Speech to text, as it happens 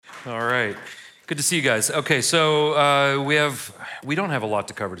All right. Good to see you guys. Okay, so we don't have a lot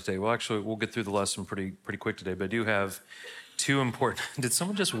to cover today. Well, actually, we'll get through the lesson pretty quick today, but I do have two important. Did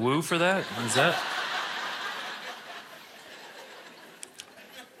someone just woo for that? Is that?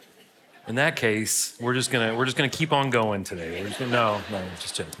 In that case, we're just gonna keep on going today. No,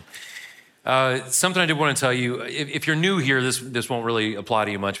 just joking. Something I did want to tell you. If you're new here, this won't really apply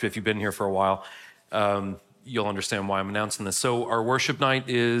to you much. But if you've been here for a while, you'll understand why I'm announcing this. So our worship night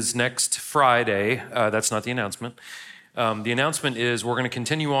is next Friday. That's not the announcement. The announcement is we're going to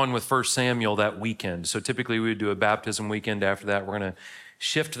continue on with 1 Samuel that weekend. So typically we would do a baptism weekend after that. We're going to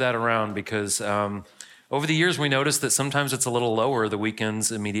shift that around because over the years we noticed that sometimes it's a little lower the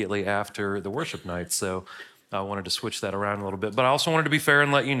weekends immediately after the worship night. So I wanted to switch that around a little bit. But I also wanted to be fair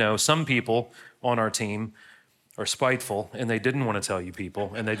and let you know some people on our team are spiteful, and they didn't want to tell you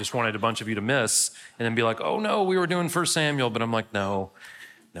people, and they just wanted a bunch of you to miss, and then be like, oh no, we were doing 1 Samuel, but I'm like, no,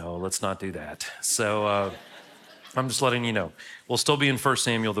 let's not do that. So I'm just letting you know. We'll still be in 1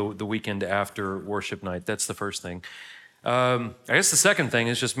 Samuel the weekend after worship night. That's the first thing. I guess the second thing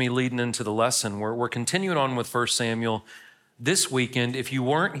is just me leading into the lesson. We're continuing on with 1 Samuel this weekend. If you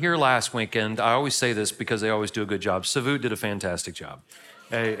weren't here last weekend, I always say this because they always do a good job. Savut did a fantastic job,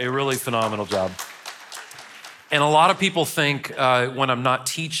 a really phenomenal job. And a lot of people think when I'm not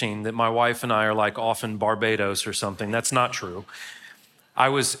teaching that my wife and I are like off in Barbados or something. That's not true. I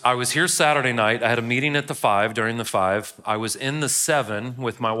was here Saturday night. I had a meeting at the 5, during the 5. I was in the 7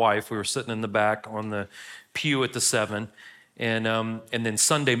 with my wife. We were sitting in the back on the pew at the 7. And then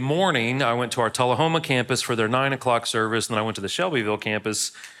Sunday morning, I went to our Tullahoma campus for their 9 o'clock service. And then I went to the Shelbyville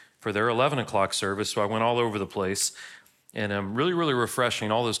campus for their 11 o'clock service. So I went all over the place. And really, really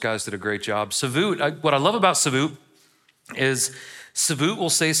refreshing. All those guys did a great job. Savut, what I love about Savut is Savut will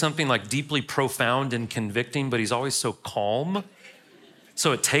say something like deeply profound and convicting, but he's always so calm.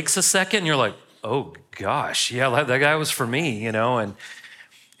 So it takes a second, and you're like, oh gosh, yeah, that guy was for me, you know? And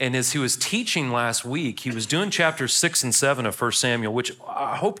as he was teaching last week, he was doing chapters 6 and 7 of 1 Samuel, which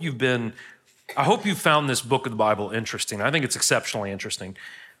I hope you've found this book of the Bible interesting. I think it's exceptionally interesting.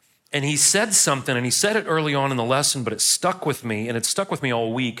 And he said something, and he said it early on in the lesson, but it stuck with me, and it stuck with me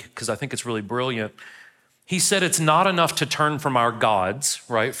all week because I think it's really brilliant. He said it's not enough to turn from our gods,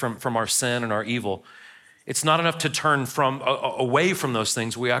 right, from our sin and our evil. It's not enough to turn away from those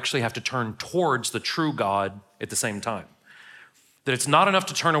things. We actually have to turn towards the true God at the same time. That it's not enough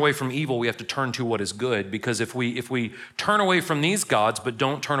to turn away from evil. We have to turn to what is good, because if we turn away from these gods but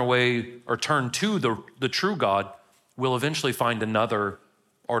don't turn away or turn to the true God, we'll eventually find another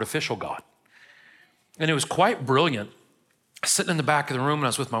artificial God. And it was quite brilliant. Sitting in the back of the room, and I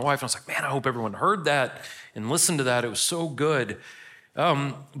was with my wife, and I was like, man, I hope everyone heard that and listened to that. It was so good.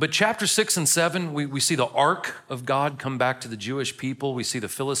 But chapter 6 and 7, we see the ark of God come back to the Jewish people. We see the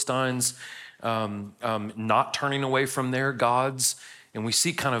Philistines not turning away from their gods. And we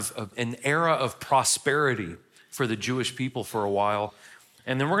see kind of an era of prosperity for the Jewish people for a while.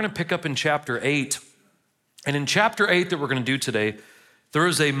 And then we're going to pick up in chapter 8. And in chapter 8 that we're going to do today, there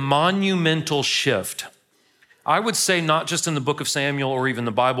is a monumental shift. I would say not just in the book of Samuel or even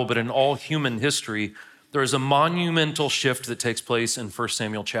the Bible, but in all human history, there is a monumental shift that takes place in 1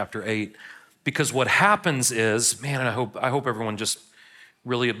 Samuel chapter 8. Because what happens is, man, and I hope everyone just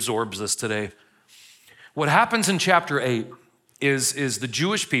really absorbs this today. What happens in chapter 8 is the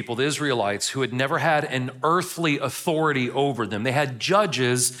Jewish people, the Israelites, who had never had an earthly authority over them. They had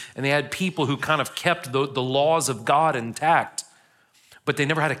judges and they had people who kind of kept the laws of God intact, but they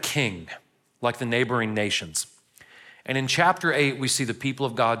never had a king like the neighboring nations. And in chapter 8, we see the people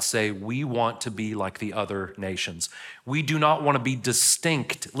of God say, we want to be like the other nations. We do not want to be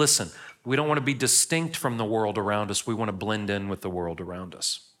distinct. Listen, we don't want to be distinct from the world around us. We want to blend in with the world around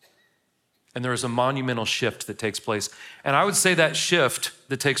us. And there is a monumental shift that takes place. And I would say that shift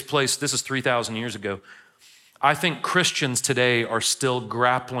that takes place, this is 3,000 years ago, I think Christians today are still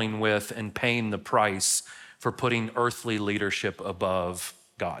grappling with and paying the price for putting earthly leadership above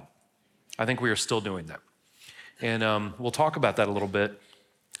God. I think we are still doing that. And we'll talk about that a little bit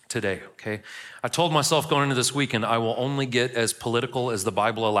today, okay? I told myself going into this weekend, I will only get as political as the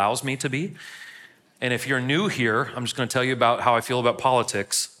Bible allows me to be. And if you're new here, I'm just gonna tell you about how I feel about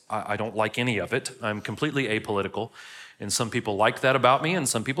politics. I don't like any of it. I'm completely apolitical. And some people like that about me, and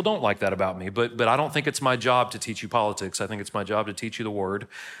some people don't like that about me. But I don't think it's my job to teach you politics. I think it's my job to teach you the word.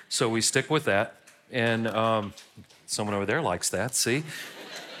 So we stick with that. And someone over there likes that, see?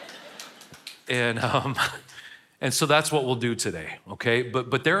 And so that's what we'll do today, okay?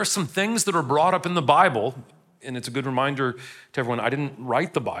 But there are some things that are brought up in the Bible and it's a good reminder to everyone, I didn't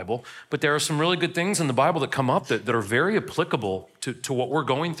write the Bible, but there are some really good things in the Bible that come up that are very applicable to what we're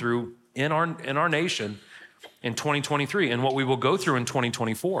going through in our nation in 2023 and what we will go through in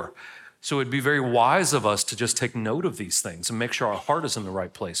 2024. So it'd be very wise of us to just take note of these things and make sure our heart is in the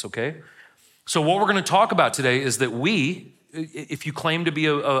right place, okay? So what we're going to talk about today is that we, if you claim to be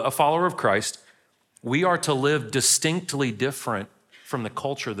a follower of Christ, we are to live distinctly different from the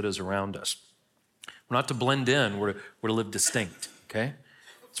culture that is around us. We're not to blend in, we're to live distinct, okay?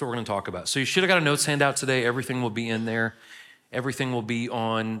 That's what we're going to talk about. So you should have got a notes handout today. Everything will be in there. Everything will be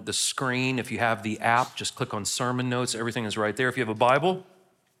on the screen. If you have the app, just click on sermon notes. Everything is right there. If you have a Bible,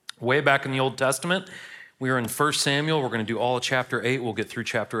 way back in the Old Testament, we are in 1 Samuel. We're going to do all of chapter 8. We'll get through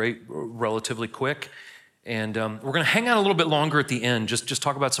chapter 8 relatively quick. And we're going to hang out a little bit longer at the end, just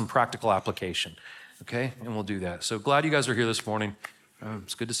talk about some practical application, okay? And we'll do that. So glad you guys are here this morning.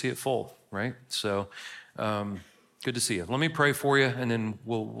 It's good to see it full, right? So good to see you. Let me pray for you, and then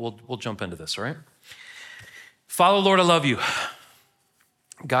we'll jump into this, all right? Father, Lord, I love you.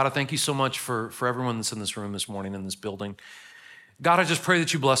 God, I thank you so much for everyone that's in this room this morning, in this building. God, I just pray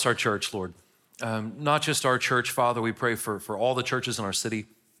that you bless our church, Lord. Not just our church, Father. We pray for all the churches in our city.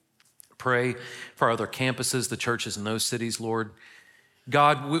 Pray for our other campuses, the churches in those cities, Lord.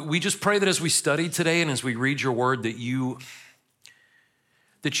 God, we just pray that as we study today and as we read your word, that you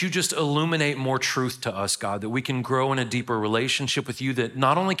just illuminate more truth to us, God, that we can grow in a deeper relationship with you, that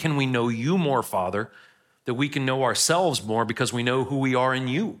not only can we know you more, Father, that we can know ourselves more because we know who we are in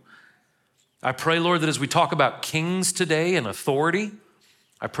you. I pray, Lord, that as we talk about kings today and authority,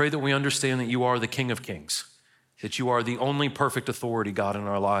 I pray that we understand that you are the King of Kings, that you are the only perfect authority, God, in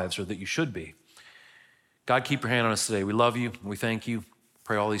our lives, or that you should be. God, keep your hand on us today. We love you. We thank you.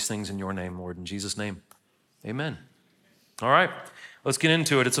 Pray all these things in your name, Lord. In Jesus' name, amen. All right, let's get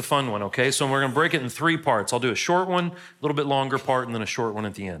into it. It's a fun one, okay? So we're going to break it in 3 parts. I'll do a short one, a little bit longer part, and then a short one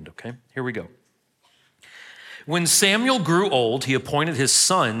at the end, okay? Here we go. When Samuel grew old, he appointed his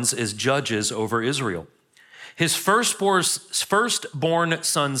sons as judges over Israel. His firstborn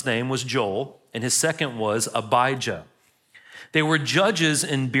son's name was Joel, and his second was Abijah. They were judges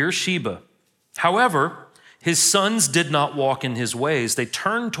in Beersheba. However, his sons did not walk in his ways. They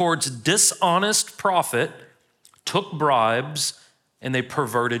turned towards dishonest profit, took bribes, and they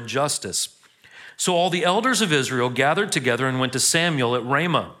perverted justice. So all the elders of Israel gathered together and went to Samuel at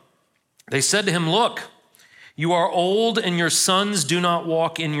Ramah. They said to him, "Look, you are old and your sons do not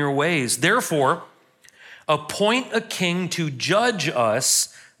walk in your ways. Therefore, appoint a king to judge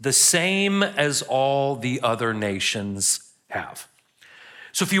us the same as all the other nations have."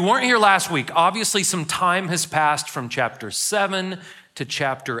 So if you weren't here last week, obviously some time has passed from chapter 7 to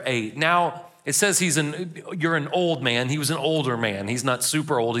chapter 8. Now, it says you're an old man. He was an older man. He's not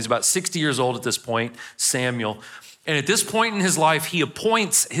super old. He's about 60 years old at this point, Samuel. And at this point in his life, he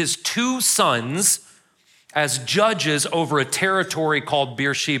appoints his 2 sons as judges over a territory called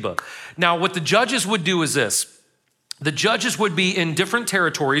Beersheba. Now, what the judges would do is this. The judges would be in different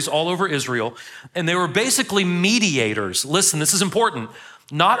territories all over Israel, and they were basically mediators. Listen, this is important.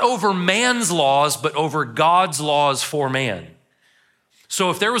 Not over man's laws, but over God's laws for man. So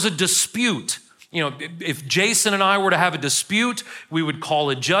if there was a dispute, if Jason and I were to have a dispute, we would call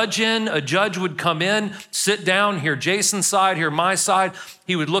a judge in. A judge would come in, sit down, hear Jason's side, hear my side.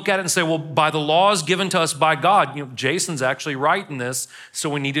 He would look at it and say, well, by the laws given to us by God, Jason's actually right in this, so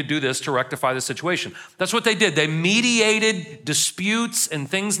we need to do this to rectify the situation. That's what they did. They mediated disputes and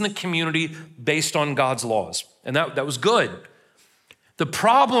things in the community based on God's laws. And that was good. The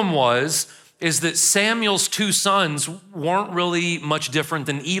problem is that Samuel's 2 sons weren't really much different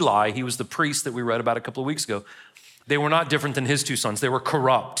than Eli. He was the priest that we read about a couple of weeks ago. They were not different than his 2 sons. They were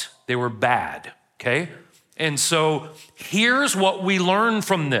corrupt. They were bad, okay? And so here's what we learn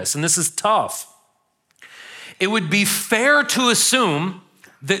from this, and this is tough. It would be fair to assume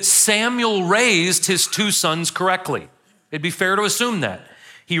that Samuel raised his 2 sons correctly. It'd be fair to assume that.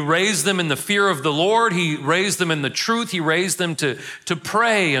 He raised them in the fear of the Lord. He raised them in the truth. He raised them to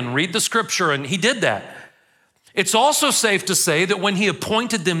pray and read the scripture, and he did that. It's also safe to say that when he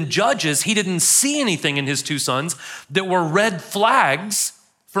appointed them judges, he didn't see anything in his 2 sons that were red flags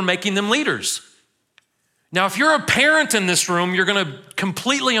for making them leaders. Now, if you're a parent in this room, you're going to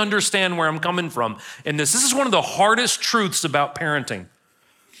completely understand where I'm coming from in this. This is one of the hardest truths about parenting.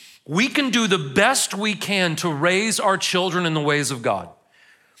 We can do the best we can to raise our children in the ways of God.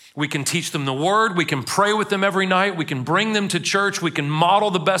 We can teach them the word. We can pray with them every night. We can bring them to church. We can model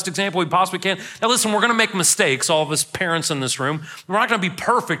the best example we possibly can. Now listen, we're going to make mistakes, all of us parents in this room. We're not going to be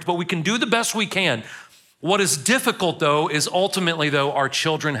perfect, but we can do the best we can. What is difficult, though, is ultimately, though, our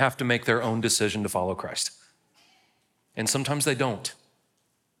children have to make their own decision to follow Christ. and sometimes they don't.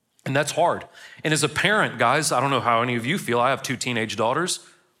 And that's hard. And as a parent, guys, I don't know how any of you feel. I have 2 teenage daughters.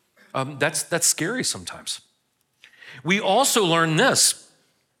 That's scary sometimes. We also learn this,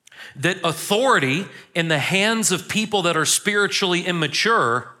 that authority in the hands of people that are spiritually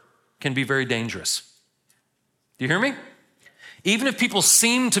immature can be very dangerous. Do you hear me? Even if people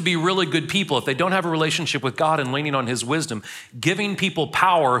seem to be really good people, if they don't have a relationship with God and leaning on his wisdom, giving people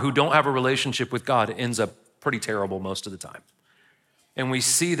power who don't have a relationship with God ends up pretty terrible most of the time. And we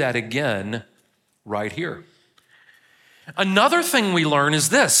see that again right here. Another thing we learn is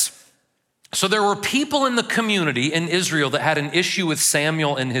this. So there were people in the community in Israel that had an issue with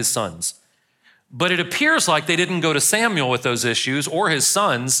Samuel and his sons. But it appears like they didn't go to Samuel with those issues or his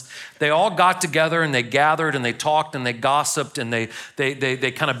sons. They all got together and they gathered and they talked and they gossiped and they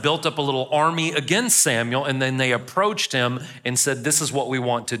kind of built up a little army against Samuel, and then they approached him and said, this is what we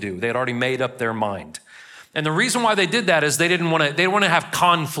want to do. They had already made up their mind. And the reason why they did that is they didn't want to have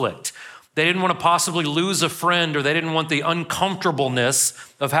conflict. They didn't want to possibly lose a friend, or they didn't want the uncomfortableness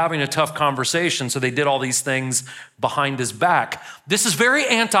of having a tough conversation. So they did all these things behind his back. This is very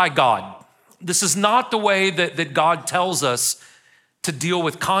anti-God. This is not the way that God tells us to deal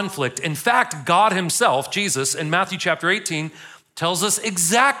with conflict. In fact, God himself, Jesus, in Matthew chapter 18, tells us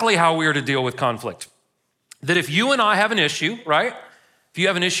exactly how we are to deal with conflict. That if you and I have an issue, right? If you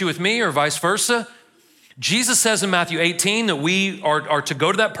have an issue with me or vice versa, Jesus says in Matthew 18 that we are to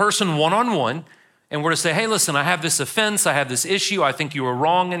go to that person one-on-one, and we're to say, hey, listen, I have this offense, I have this issue, I think you were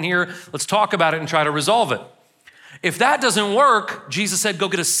wrong in here. Let's talk about it and try to resolve it. If that doesn't work, Jesus said, go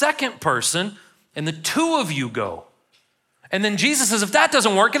get a second person, and the 2 of you go. And then Jesus says, if that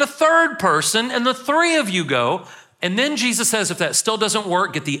doesn't work, get a third person, and the 3 of you go. And then Jesus says, if that still doesn't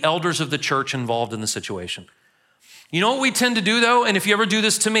work, get the elders of the church involved in the situation. You know what we tend to do, though? And if you ever do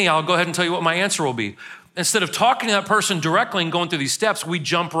this to me, I'll go ahead and tell you what my answer will be. Instead of talking to that person directly and going through these steps, we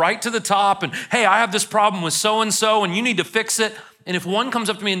jump right to the top and, hey, I have this problem with so-and-so and you need to fix it. And if one comes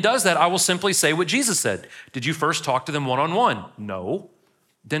up to me and does that, I will simply say what Jesus said. Did you first talk to them one-on-one? No.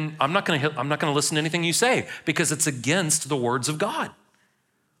 Then I'm not gonna listen to anything you say, because it's against the words of God.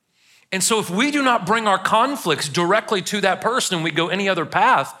 And so if we do not bring our conflicts directly to that person and we go any other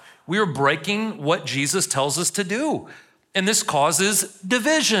path, we are breaking what Jesus tells us to do. And this causes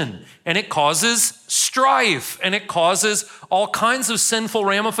division, and it causes strife, and it causes all kinds of sinful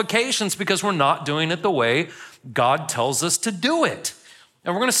ramifications because we're not doing it the way God tells us to do it.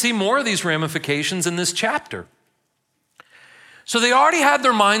 And we're going to see more of these ramifications in this chapter. So they already had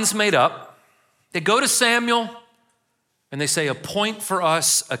their minds made up. They go to Samuel, and they say, appoint for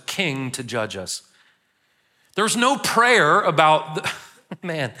us a king to judge us. There's no prayer about,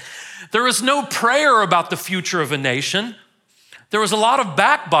 there was no prayer about the future of a nation. There was a lot of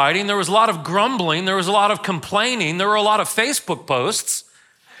backbiting. There was a lot of grumbling. There was a lot of complaining. There were a lot of Facebook posts,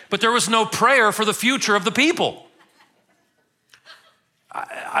 but there was no prayer for the future of the people.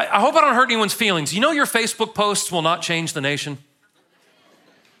 I hope I don't hurt anyone's feelings. You know your Facebook posts will not change the nation.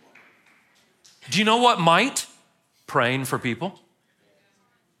 Do you know what might? Praying for people.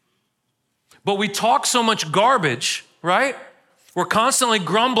 But we talk so much garbage, right? We're constantly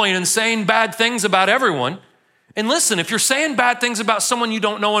grumbling and saying bad things about everyone. And listen, if you're saying bad things about someone you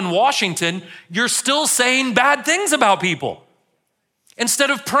don't know in Washington, you're still saying bad things about people instead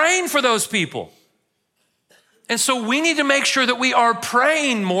of praying for those people. And so we need to make sure that we are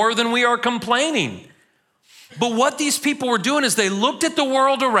praying more than we are complaining. But what these people were doing is they looked at the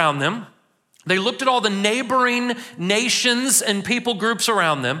world around them. They looked at all the neighboring nations and people groups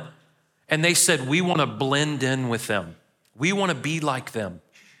around them, and they said, we want to blend in with them. We want to be like them.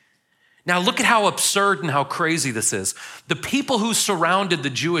 Now look at how absurd and how crazy this is. The people who surrounded the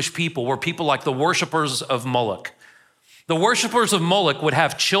Jewish people were people like the worshipers of Moloch. The worshipers of Moloch would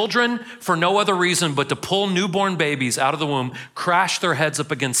have children for no other reason but to pull newborn babies out of the womb, crash their heads up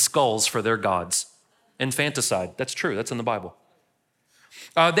against skulls for their gods. Infanticide, that's true, that's in the Bible.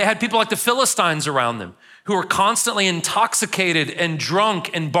 They had people like the Philistines around them who were constantly intoxicated and drunk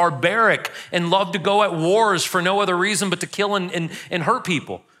and barbaric and loved to go at wars for no other reason but to kill and hurt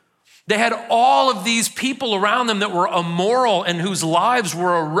people. They had all of these people around them that were immoral and whose lives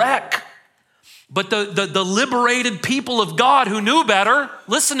were a wreck. But the liberated people of God who knew better,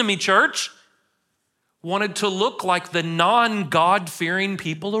 listen to me, church, wanted to look like the non-God-fearing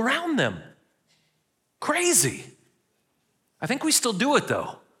people around them. Crazy. I think we still do it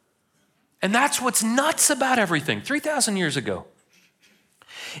though. And that's what's nuts about everything. 3,000 years ago.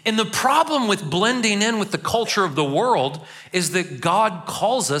 And the problem with blending in with the culture of the world is that God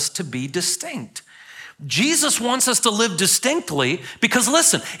calls us to be distinct. Jesus wants us to live distinctly because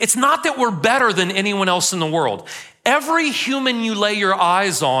listen, it's not that we're better than anyone else in the world. Every human you lay your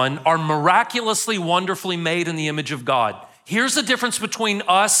eyes on are miraculously, wonderfully made in the image of God. Here's the difference between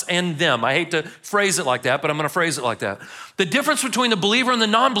us and them. I hate to phrase it like that, but I'm going to phrase it like that. The difference between the believer and the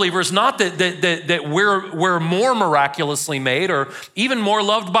non-believer is not that we're more miraculously made or even more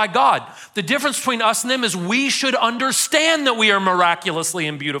loved by God. The difference between us and them is we should understand that we are miraculously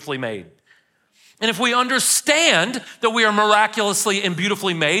and beautifully made. And if we understand that we are miraculously and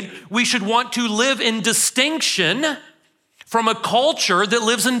beautifully made, we should want to live in distinction from a culture that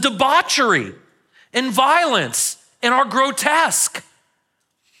lives in debauchery and violence and are grotesque.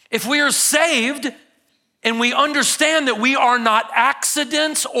 If we are saved and we understand that we are not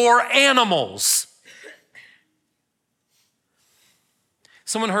accidents or animals.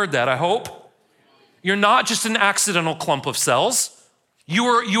 Someone heard that, I hope. You're not just an accidental clump of cells. You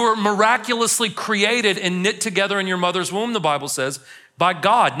are miraculously created and knit together in your mother's womb, the Bible says, by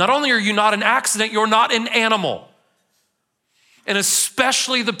God. Not only are you not an accident, you're not an animal. And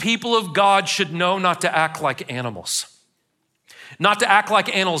especially the people of God should know not to act like animals. Not to act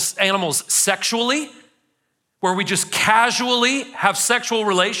like animals sexually, where we just casually have sexual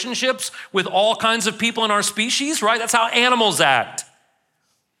relationships with all kinds of people in our species, right? That's how animals act.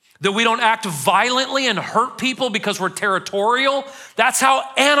 That we don't act violently and hurt people because we're territorial. That's how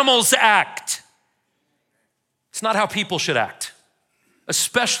animals act. It's not how people should act,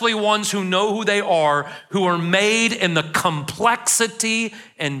 especially ones who know who they are, who are made in the complexity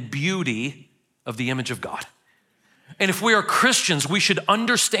and beauty of the image of God. And if we are Christians, we should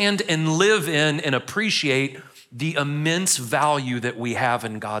understand and live in and appreciate the immense value that we have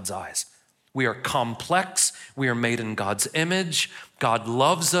in God's eyes. We are complex. We are made in God's image. God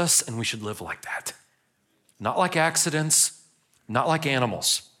loves us, and we should live like that. Not like accidents, not like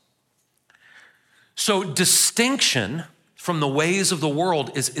animals. So distinction from the ways of the world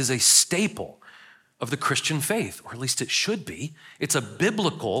is a staple of the Christian faith, or at least it should be. It's a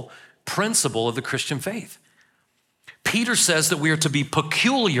biblical principle of the Christian faith. Peter says that we are to be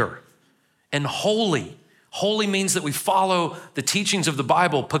peculiar and holy. Holy means that we follow the teachings of the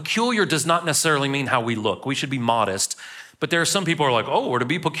Bible. Peculiar does not necessarily mean how we look. We should be modest. But there are some people who are like, oh, we're to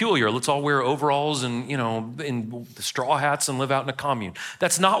be peculiar. Let's all wear overalls and, in straw hats and live out in a commune.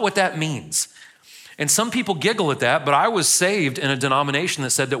 That's not what that means. And some people giggle at that, but I was saved in a denomination that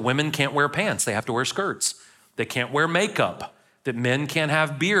said that women can't wear pants. They have to wear skirts. They can't wear makeup, that men can't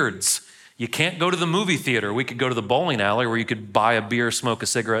have beards. You can't go to the movie theater. We could go to the bowling alley where you could buy a beer, smoke a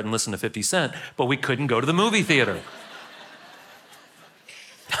cigarette, and listen to 50 Cent, but we couldn't go to the movie theater.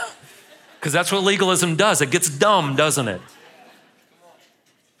 Because that's what legalism does. It gets dumb, doesn't it?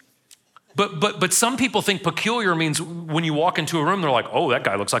 But some people think peculiar means when you walk into a room, they're like, oh, that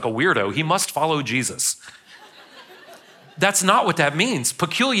guy looks like a weirdo. He must follow Jesus. That's not what that means.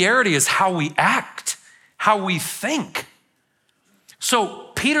 Peculiarity is how we act, how we think. So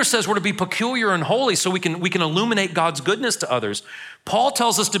Peter says we're to be peculiar and holy so we can illuminate God's goodness to others. Paul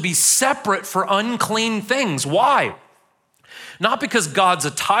tells us to be separate for unclean things. Why? Not because God's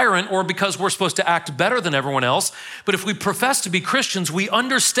a tyrant or because we're supposed to act better than everyone else, but if we profess to be Christians, we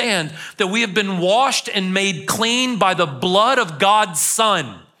understand that we have been washed and made clean by the blood of God's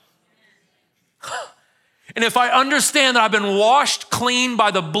Son. And if I understand that I've been washed clean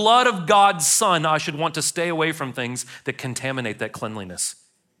by the blood of God's Son, I should want to stay away from things that contaminate that cleanliness.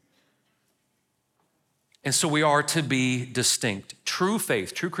 And so we are to be distinct. True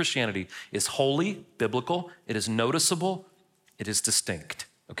faith, true Christianity is holy, biblical, it is noticeable, it is distinct,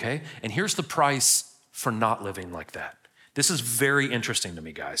 okay? And here's the price for not living like that. This is very interesting to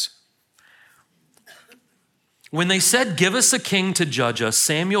me, guys. When they said, give us a king to judge us,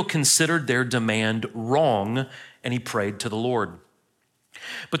 Samuel considered their demand wrong, and he prayed to the Lord.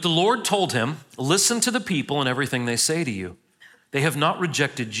 But the Lord told him, listen to the people and everything they say to you. They have not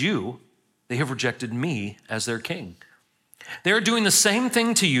rejected you, they have rejected me as their king. They are doing the same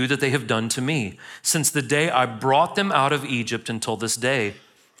thing to you that they have done to me, since the day I brought them out of Egypt until this day,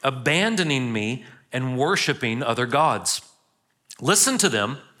 abandoning me and worshiping other gods. Listen to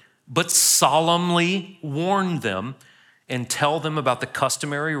them, but solemnly warn them and tell them about the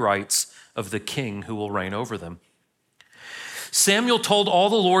customary rights of the king who will reign over them. Samuel told all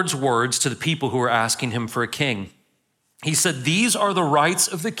the Lord's words to the people who were asking him for a king. He said, these are the rights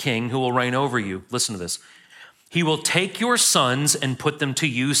of the king who will reign over you. Listen to this. He will take your sons and put them to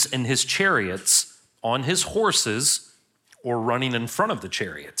use in his chariots, on his horses, or running in front of the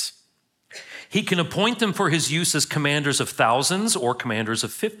chariots. He can appoint them for his use as commanders of thousands or commanders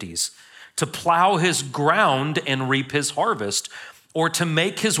of 50s, to plow his ground and reap his harvest, or to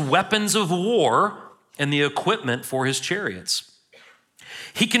make his weapons of war and the equipment for his chariots.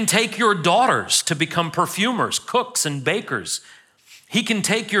 He can take your daughters to become perfumers, cooks, and bakers. He can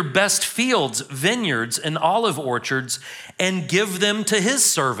take your best fields, vineyards, and olive orchards and give them to his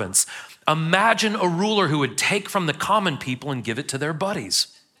servants. Imagine a ruler who would take from the common people and give it to their buddies.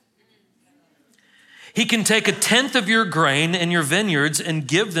 He can take a tenth of your grain in your vineyards and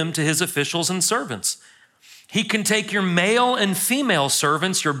give them to his officials and servants. He can take your male and female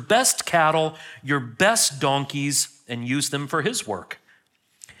servants, your best cattle, your best donkeys, and use them for his work.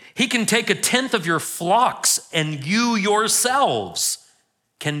 He can take a tenth of your flocks, and you yourselves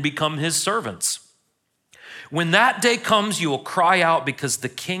can become his servants. When that day comes, you will cry out because the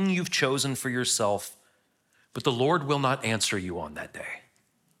king you've chosen for yourself, but the Lord will not answer you on that day.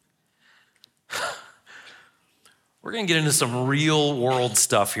 We're going to get into some real world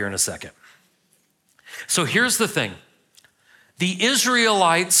stuff here in a second. So here's the thing. The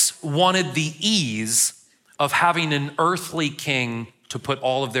Israelites wanted the ease of having an earthly king to put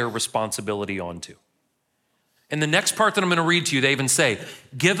all of their responsibility onto. In the next part that I'm going to read to you, they even say,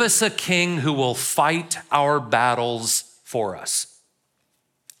 give us a king who will fight our battles for us.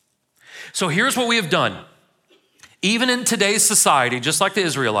 So here's what we have done. Even in today's society, just like the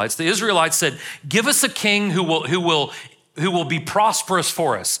Israelites said, give us a king who will be prosperous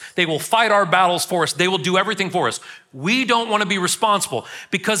for us. They will fight our battles for us. They will do everything for us. We don't want to be responsible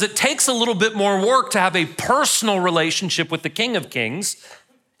because it takes a little bit more work to have a personal relationship with the King of Kings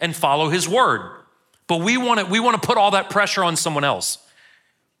and follow his word. But we want to put all that pressure on someone else.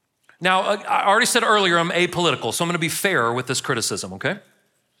 Now, I already said earlier, I'm apolitical, so I'm going to be fair with this criticism, okay?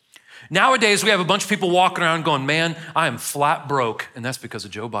 Nowadays, we have a bunch of people walking around going, man, I am flat broke, and that's because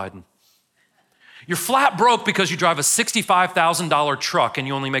of Joe Biden. You're flat broke because you drive a $65,000 truck and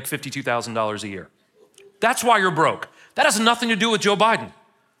you only make $52,000 a year. That's why you're broke. That has nothing to do with Joe Biden.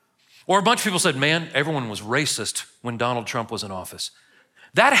 Or a bunch of people said, man, everyone was racist when Donald Trump was in office.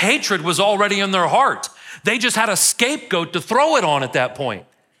 That hatred was already in their heart. They just had a scapegoat to throw it on at that point.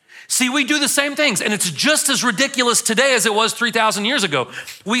 See, we do the same things, and it's just as ridiculous today as it was 3,000 years ago.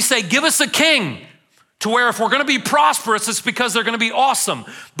 We say, give us a king, to where if we're going to be prosperous, it's because they're going to be awesome.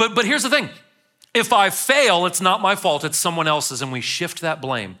 But here's the thing. If I fail, it's not my fault, it's someone else's, and we shift that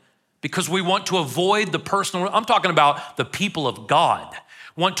blame because we want to avoid the personal, I'm talking about the people of God,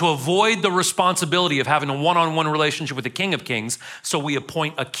 want to avoid the responsibility of having a one-on-one relationship with the King of Kings, so we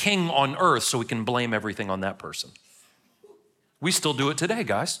appoint a king on earth so we can blame everything on that person. We still do it today,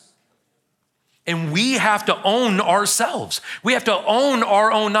 guys. And we have to own ourselves. We have to own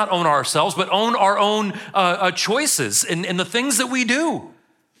our own, not own ourselves, but own our own choices and the things that we do.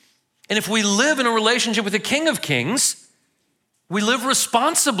 And if we live in a relationship with the King of Kings, we live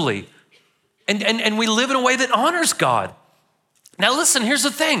responsibly and we live in a way that honors God. Now listen, here's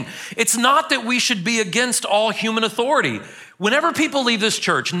the thing. It's not that we should be against all human authority. Whenever people leave this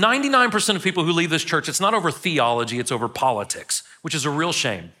church, 99% of people who leave this church, it's not over theology, it's over politics, which is a real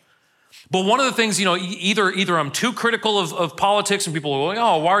shame. But one of the things, either I'm too critical of politics and people are like,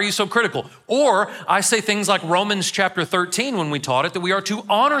 oh, why are you so critical? Or I say things like Romans chapter 13 when we taught it, that we are to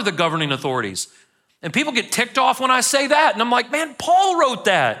honor the governing authorities. And people get ticked off when I say that. And I'm like, man, Paul wrote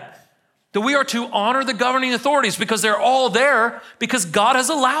that we are to honor the governing authorities because they're all there because God has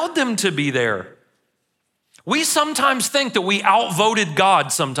allowed them to be there. We sometimes think that we outvoted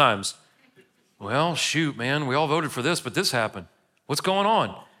God sometimes. Well, shoot, man, we all voted for this, but this happened. What's going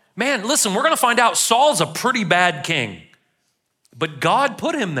on? Man, listen, we're going to find out Saul's a pretty bad king, but God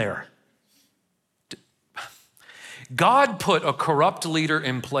put him there. God put a corrupt leader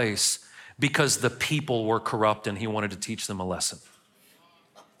in place because the people were corrupt and he wanted to teach them a lesson.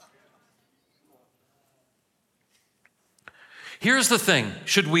 Here's the thing.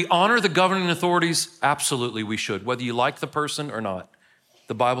 Should we honor the governing authorities? Absolutely, we should, whether you like the person or not.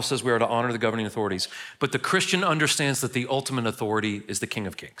 The Bible says we are to honor the governing authorities. But the Christian understands that the ultimate authority is the King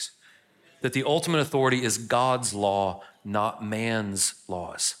of Kings. That the ultimate authority is God's law, not man's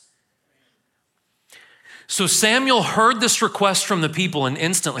laws. So Samuel heard this request from the people and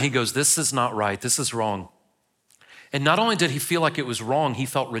instantly he goes, this is not right, this is wrong. And not only did he feel like it was wrong, he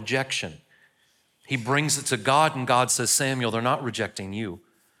felt rejection. He brings it to God and God says, Samuel, they're not rejecting you.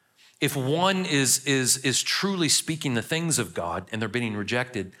 If one is truly speaking the things of God and they're being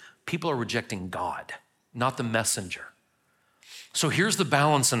rejected, people are rejecting God, not the messenger. So here's the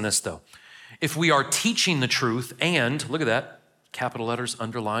balance in this though. If we are teaching the truth and, look at that, capital letters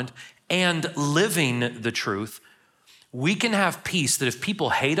underlined, and living the truth, we can have peace that if people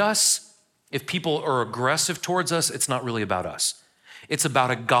hate us, if people are aggressive towards us, it's not really about us. It's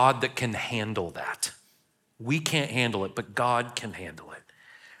about a God that can handle that. We can't handle it, but God can handle it.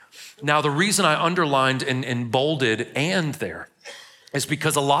 Now, the reason I underlined and bolded and there is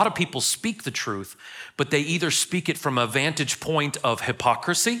because a lot of people speak the truth, but they either speak it from a vantage point of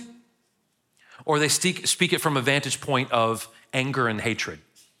hypocrisy or they speak it from a vantage point of anger and hatred.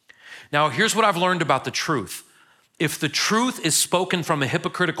 Now, here's what I've learned about the truth. If the truth is spoken from a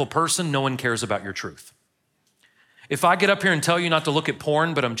hypocritical person, no one cares about your truth. If I get up here and tell you not to look at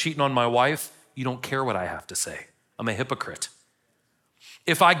porn, but I'm cheating on my wife, you don't care what I have to say. I'm a hypocrite.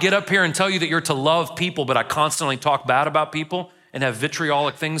 If I get up here and tell you that you're to love people, but I constantly talk bad about people and have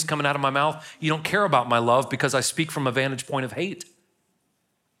vitriolic things coming out of my mouth, you don't care about my love because I speak from a vantage point of hate.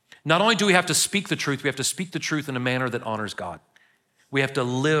 Not only do we have to speak the truth, we have to speak the truth in a manner that honors God. We have to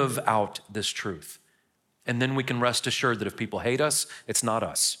live out this truth. And then we can rest assured that if people hate us, it's not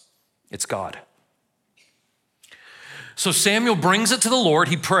us, it's God. So Samuel brings it to the Lord,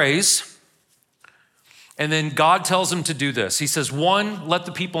 he prays, and then God tells him to do this. He says, one, let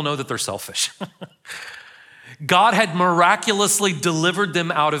the people know that they're selfish. God had miraculously delivered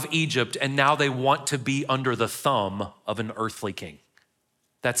them out of Egypt, and now they want to be under the thumb of an earthly king.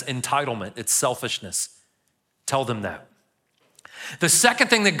 That's entitlement, it's selfishness. Tell them that. The second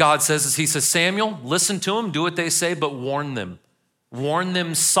thing that God says is he says, Samuel, listen to them, do what they say, but warn them. Warn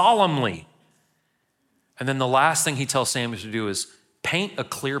them solemnly. And then the last thing he tells Samuel to do is paint a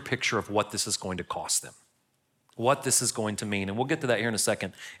clear picture of what this is going to cost them, what this is going to mean. And we'll get to that here in a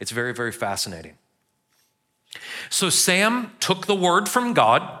second. It's very, very fascinating. So Sam took the word from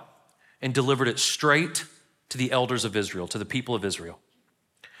God and delivered it straight to the elders of Israel, to the people of Israel.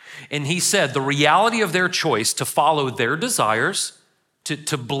 And he said the reality of their choice to follow their desires,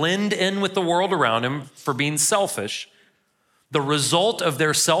 to blend in with the world around him for being selfish, the result of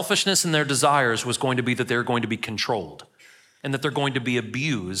their selfishness and their desires was going to be that they're going to be controlled and that they're going to be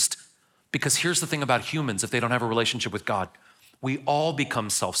abused. Because here's the thing about humans, if they don't have a relationship with God, we all become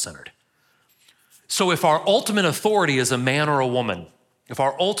self-centered. So if our ultimate authority is a man or a woman, if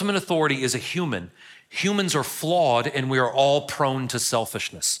our ultimate authority is a human, humans are flawed and we are all prone to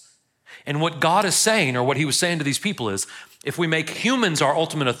selfishness. And what God is saying, or what he was saying to these people is, if we make humans our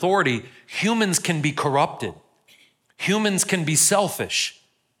ultimate authority, humans can be corrupted. Humans can be selfish.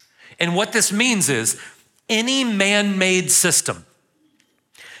 And what this means is any man-made system,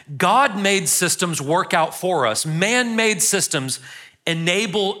 God-made systems work out for us. Man-made systems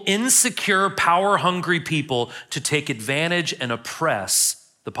enable insecure, power-hungry people to take advantage and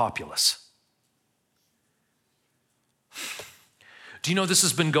oppress the populace. Do you know this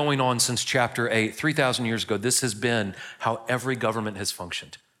has been going on since chapter 8, 3,000 years ago? This has been how every government has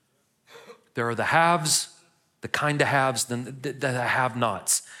functioned. There are the haves, the kind of haves, then the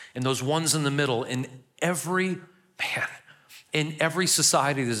have-nots, and those ones in the middle. In every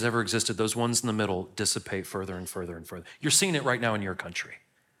society that has ever existed, those ones in the middle dissipate further and further and further. You're seeing it right now in your country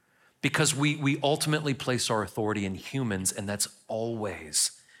because we ultimately place our authority in humans, and that's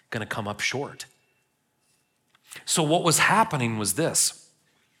always going to come up short. So what was happening was this.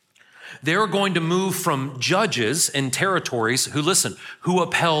 They were going to move from judges in territories who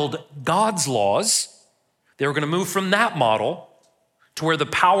upheld God's laws. They were going to move from that model to where the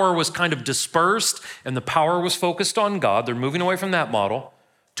power was kind of dispersed and the power was focused on God. They're moving away from that model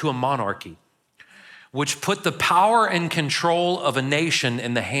to a monarchy, which put the power and control of a nation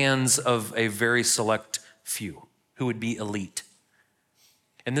in the hands of a very select few who would be elite.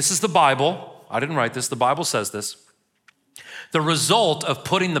 And this is the Bible. I didn't write this. The Bible says this. The result of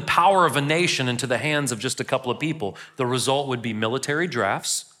putting the power of a nation into the hands of just a couple of people, the result would be military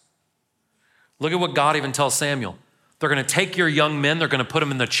drafts. Look at what God even tells Samuel. They're going to take your young men. They're going to put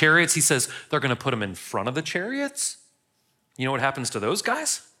them in the chariots. He says they're going to put them in front of the chariots. You know what happens to those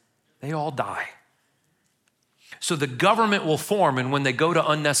guys? They all die. So the government will form, and when they go to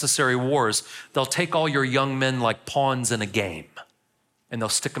unnecessary wars, they'll take all your young men like pawns in a game. And they'll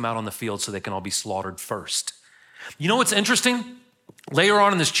stick them out on the field so they can all be slaughtered first. You know what's interesting? Later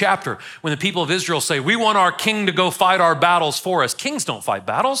on in this chapter, when the people of Israel say, we want our king to go fight our battles for us. Kings don't fight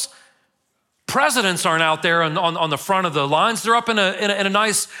battles. Presidents aren't out there on the front of the lines. They're up in a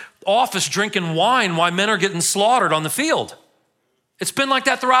nice office drinking wine while men are getting slaughtered on the field. It's been like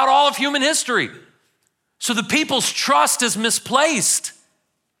that throughout all of human history. So the people's trust is misplaced.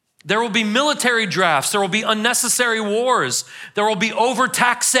 There will be military drafts. There will be unnecessary wars. There will be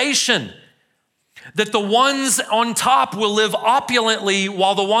overtaxation. That the ones on top will live opulently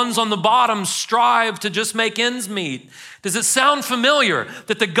while the ones on the bottom strive to just make ends meet. Does it sound familiar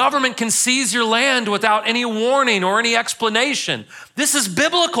that the government can seize your land without any warning or any explanation? This is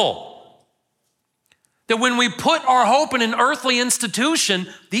biblical. That when we put our hope in an earthly institution,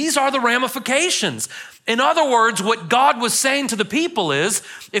 these are the ramifications. In other words, what God was saying to the people is,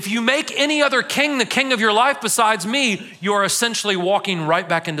 if you make any other king the king of your life besides me, you are essentially walking right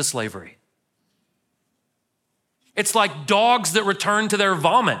back into slavery. It's like dogs that return to their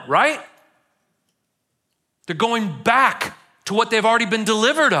vomit, right? They're going back to what they've already been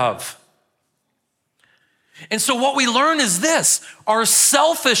delivered of. And so what we learn is this: our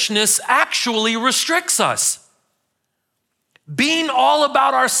selfishness actually restricts us. Being all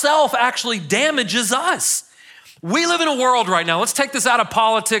about ourselves actually damages us. We live in a world right now, let's take this out of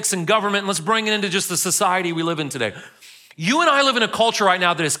politics and government and let's bring it into just the society we live in today. You and I live in a culture right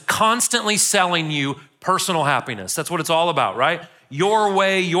now that is constantly selling you personal happiness. That's what it's all about, right? Your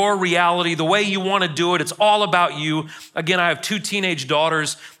way, your reality, the way you want to do it. It's all about you. Again, I have 2 teenage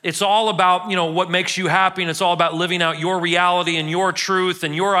daughters. It's all about, what makes you happy, and it's all about living out your reality and your truth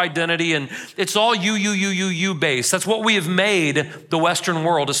and your identity. And it's all you based. That's what we have made the Western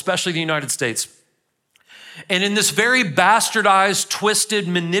world, especially the United States. And in this very bastardized, twisted,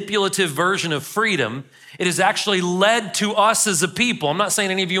 manipulative version of freedom, it has actually led to us as a people. I'm not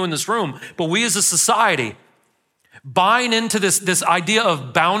saying any of you in this room, but we as a society, buying into this idea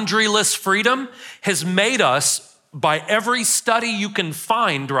of boundaryless freedom has made us, by every study you can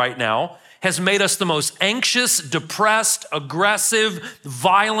find right now, has made us the most anxious, depressed, aggressive,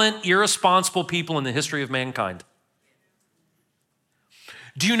 violent, irresponsible people in the history of mankind.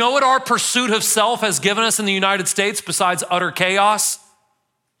 Do you know what our pursuit of self has given us in the United States besides utter chaos?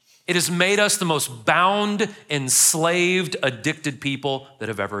 It has made us the most bound, enslaved, addicted people that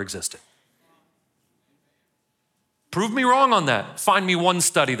have ever existed. Prove me wrong on that. Find me one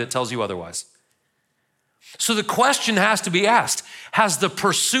study that tells you otherwise. So the question has to be asked: has the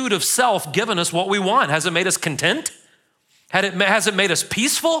pursuit of self given us what we want? Has it made us content? Has it made us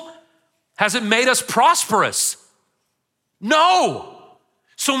peaceful? Has it made us prosperous? No.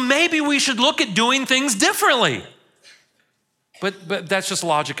 So maybe we should look at doing things differently. But that's just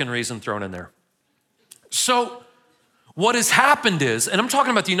logic and reason thrown in there. So what has happened is, and I'm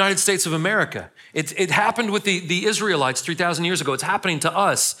talking about the United States of America. It happened with the Israelites 3,000 years ago. It's happening to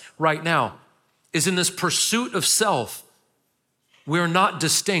us right now. Is in this pursuit of self, we are not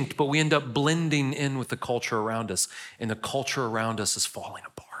distinct, but we end up blending in with the culture around us. And the culture around us is falling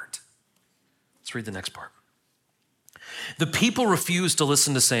apart. Let's read the next part. The people refused to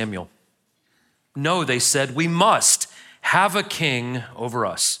listen to Samuel. No, they said, we must have a king over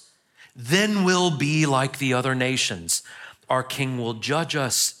us. Then we'll be like the other nations. Our king will judge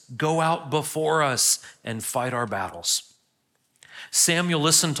us, go out before us, and fight our battles. Samuel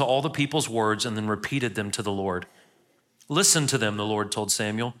listened to all the people's words and then repeated them to the Lord. Listen to them, the Lord told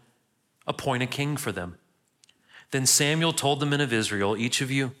Samuel. Appoint a king for them. Then Samuel told the men of Israel, each of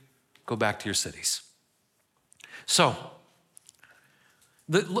you, go back to your cities. So,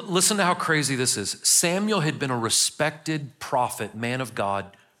 listen to how crazy this is. Samuel had been a respected prophet, man of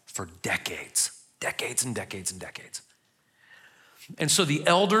God, for decades and decades and decades. And so the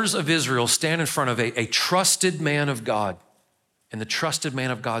elders of Israel stand in front of a trusted man of God. And the trusted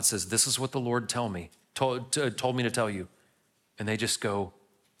man of God says, this is what the Lord told me to tell you. And they just go,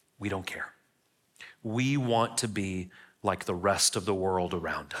 we don't care. We want to be like the rest of the world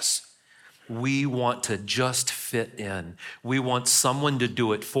around us. We want to just fit in. We want someone to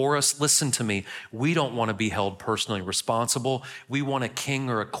do it for us. Listen to me. We don't want to be held personally responsible. We want a king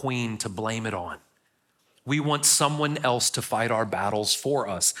or a queen to blame it on. We want someone else to fight our battles for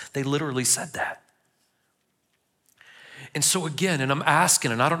us. They literally said that. And so again, and I'm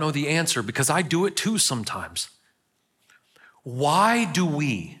asking, and I don't know the answer because I do it too sometimes. Why do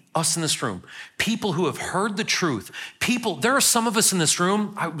we, us in this room, people who have heard the truth, there are some of us in this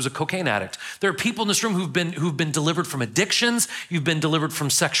room, I was a cocaine addict. There are people in this room who've been delivered from addictions. You've been delivered from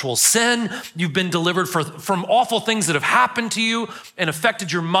sexual sin. You've been delivered from awful things that have happened to you and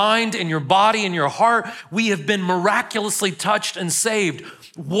affected your mind and your body and your heart. We have been miraculously touched and saved.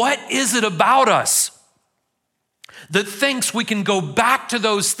 What is it about us that thinks we can go back to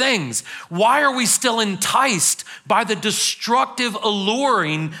those things? Why are we still enticed by the destructive,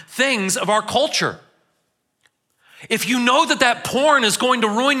 alluring things of our culture? If you know that porn is going to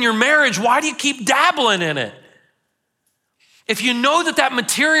ruin your marriage, why do you keep dabbling in it? If you know that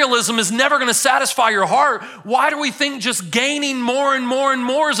materialism is never going to satisfy your heart, why do we think just gaining more and more and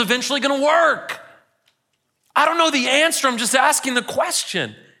more is eventually going to work? I don't know the answer. I'm just asking the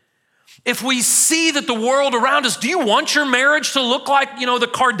question. If we see that the world around us, do you want your marriage to look like, the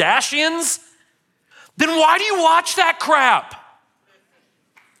Kardashians? Then why do you watch that crap?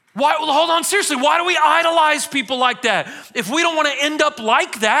 Why? Well, hold on, seriously, why do we idolize people like that? If we don't want to end up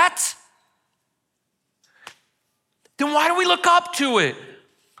like that, then why do we look up to it?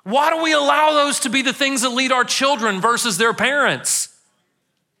 Why do we allow those to be the things that lead our children versus their parents?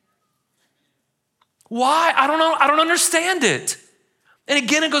 Why? I don't know. I don't understand it. And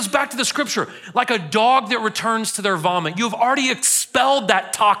again, it goes back to the scripture, like a dog that returns to their vomit. You've already expelled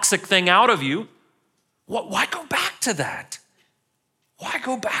that toxic thing out of you. Why go back to that? Why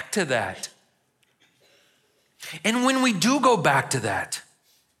go back to that? And when we do go back to that,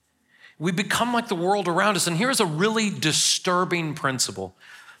 we become like the world around us. And here's a really disturbing principle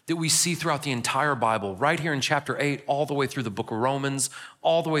that we see throughout the entire Bible, right here in chapter 8, all the way through the book of Romans,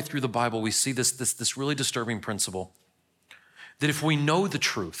 all the way through the Bible, we see this really disturbing principle that if we know the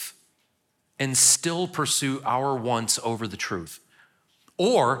truth and still pursue our wants over the truth,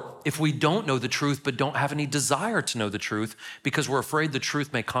 or if we don't know the truth but don't have any desire to know the truth because we're afraid the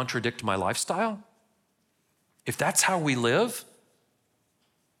truth may contradict my lifestyle, if that's how we live,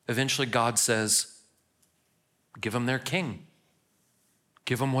 eventually God says, give them their king.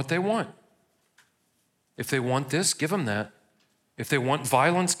 Give them what they want. If they want this, give them that. If they want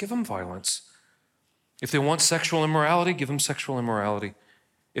violence, give them violence. If they want sexual immorality, give them sexual immorality.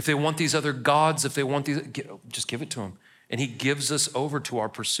 If they want these other gods, if they want these, just give it to them. And he gives us over to our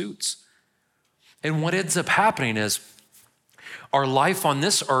pursuits. And what ends up happening is our life on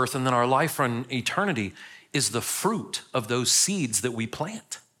this earth and then our life on eternity is the fruit of those seeds that we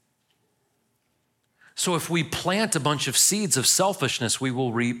plant. So if we plant a bunch of seeds of selfishness, we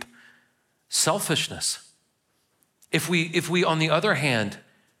will reap selfishness. If we, on the other hand,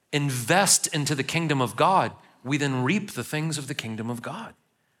 invest into the kingdom of God, we then reap the things of the kingdom of God.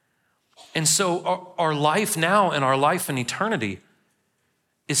 And so our life now and our life in eternity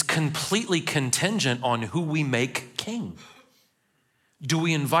is completely contingent on who we make king. Do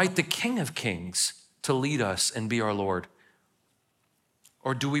we invite the King of Kings to lead us and be our Lord?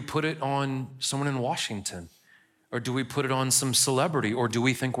 Or do we put it on someone in Washington? Or do we put it on some celebrity? Or do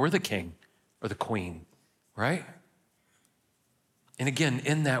we think we're the king or the queen, right? And again,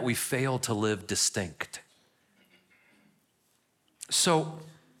 in that we fail to live distinct. So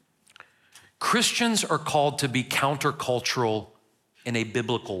Christians are called to be countercultural in a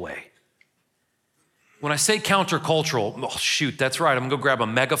biblical way. When I say countercultural, oh shoot, that's right. I'm gonna go grab a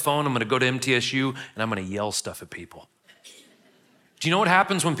megaphone. I'm gonna go to MTSU and I'm gonna yell stuff at people. Do you know what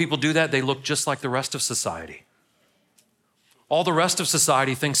happens when people do that? They look just like the rest of society. All the rest of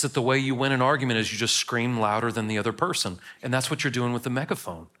society thinks that the way you win an argument is you just scream louder than the other person. And that's what you're doing with the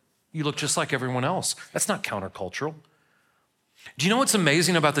megaphone. You look just like everyone else. That's not countercultural. Do you know what's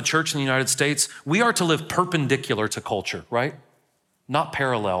amazing about the church in the United States? We are to live perpendicular to culture, right? Not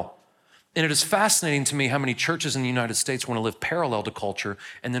parallel. And it is fascinating to me how many churches in the United States want to live parallel to culture,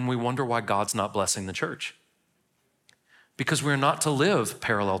 and then we wonder why God's not blessing the church. Because we're not to live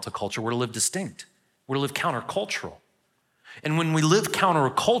parallel to culture, we're to live distinct. We're to live countercultural. And when we live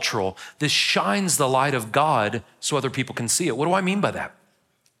countercultural, this shines the light of God so other people can see it. What do I mean by that?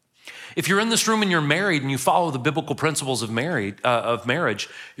 If you're in this room and you're married and you follow the biblical principles of marriage,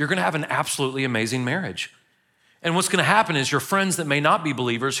 you're gonna have an absolutely amazing marriage. And what's gonna happen is your friends that may not be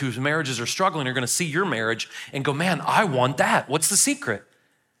believers, whose marriages are struggling, are gonna see your marriage and go, man, I want that. What's the secret?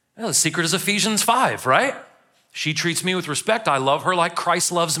 Well, the secret is Ephesians 5, right? She treats me with respect. I love her like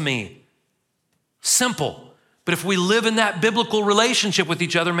Christ loves me. Simple. But if we live in that biblical relationship with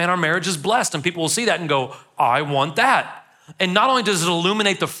each other, man, our marriage is blessed. And people will see that and go, I want that. And not only does it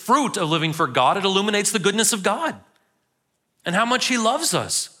illuminate the fruit of living for God, it illuminates the goodness of God and how much he loves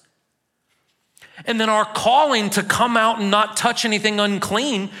us. And then our calling to come out and not touch anything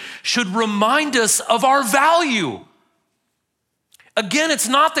unclean should remind us of our value. Again, it's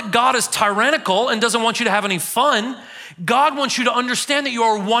not that God is tyrannical and doesn't want you to have any fun. God wants you to understand that you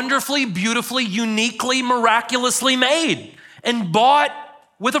are wonderfully, beautifully, uniquely, miraculously made and bought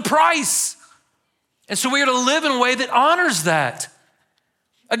with a price. And so we are to live in a way that honors that.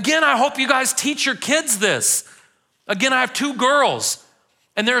 Again, I hope you guys teach your kids this. Again, I have 2 girls,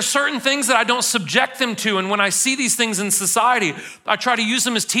 and there are certain things that I don't subject them to. And when I see these things in society, I try to use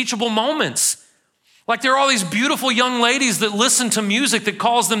them as teachable moments. Like there are all these beautiful young ladies that listen to music that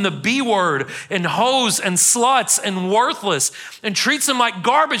calls them the B word and hoes and sluts and worthless and treats them like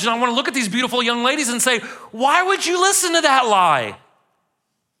garbage. And I want to look at these beautiful young ladies and say, why would you listen to that lie?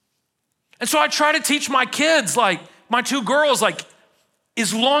 And so I try to teach my kids, like my 2 girls, like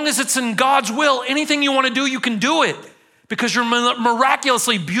as long as it's in God's will, anything you want to do, you can do it because you're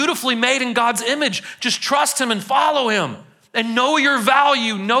miraculously, beautifully made in God's image. Just trust him and follow him. And know your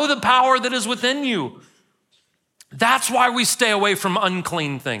value, know the power that is within you. That's why we stay away from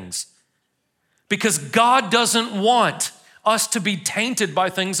unclean things. Because God doesn't want us to be tainted by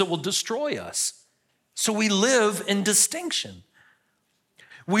things that will destroy us. So we live in distinction.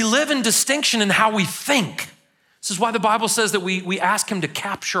 We live in distinction in how we think. This is why the Bible says that we ask him to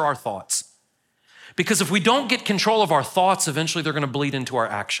capture our thoughts. Because if we don't get control of our thoughts, eventually they're going to bleed into our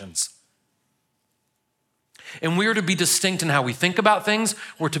actions. And we are to be distinct in how we think about things.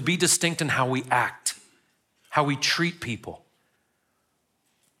 We're to be distinct in how we act, how we treat people.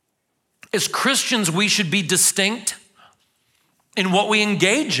 As Christians, we should be distinct in what we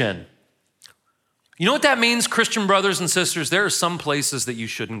engage in. You know what that means, Christian brothers and sisters? There are some places that you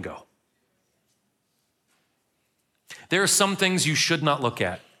shouldn't go. There are some things you should not look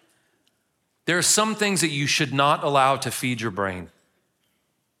at. There are some things that you should not allow to feed your brain.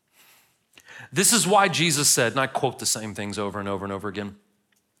 This is why Jesus said, and I quote the same things over and over and over again.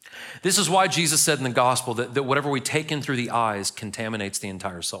 This is why Jesus said in the gospel that whatever we take in through the eyes contaminates the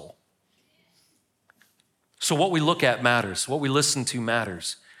entire soul. So what we look at matters. What we listen to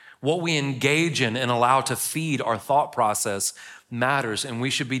matters. What we engage in and allow to feed our thought process matters. And we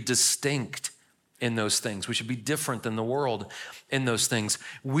should be distinct in those things. We should be different than the world in those things.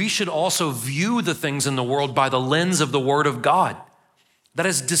 We should also view the things in the world by the lens of the Word of God. That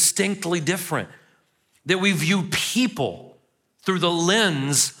is distinctly different. That we view people through the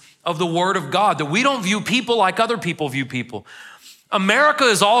lens of the Word of God. That we don't view people like other people view people. America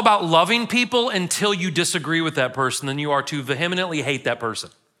is all about loving people until you disagree with that person, then you are to vehemently hate that person.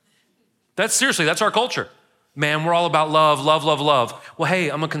 That's our culture. Man, we're all about love, love, love, love. Well, hey,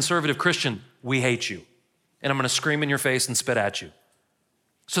 I'm a conservative Christian. We hate you. And I'm going to scream in your face and spit at you.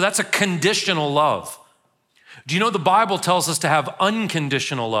 So that's a conditional love. Do you know the Bible tells us to have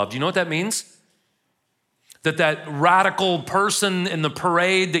unconditional love? Do you know what that means? That radical person in the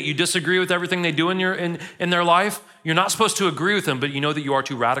parade that you disagree with everything they do in their life, you're not supposed to agree with them, but you know that you are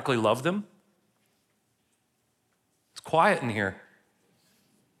to radically love them? It's quiet in here.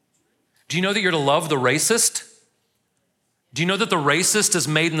 Do you know that you're to love the racist? Do you know that the racist is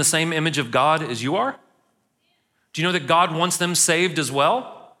made in the same image of God as you are? Do you know that God wants them saved as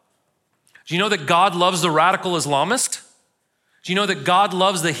well? Do you know that God loves the radical Islamist? Do you know that God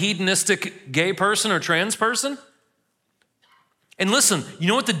loves the hedonistic gay person or trans person? And listen, you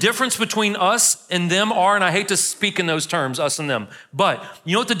know what the difference between us and them are? And I hate to speak in those terms, us and them. But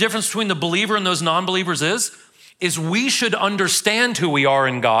you know what the difference between the believer and those non-believers is? Is we should understand who we are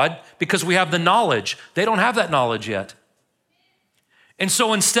in God because we have the knowledge. They don't have that knowledge yet. And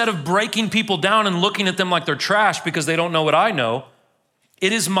so instead of breaking people down and looking at them like they're trash because they don't know what I know,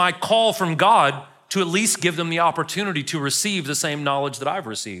 it is my call from God to at least give them the opportunity to receive the same knowledge that I've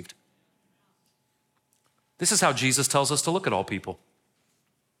received. This is how Jesus tells us to look at all people.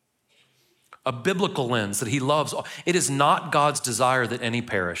 A biblical lens that he loves. It is not God's desire that any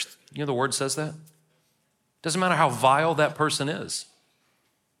perish. You know the word says that? Doesn't matter how vile that person is.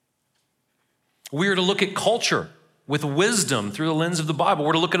 We are to look at culture with wisdom through the lens of the Bible.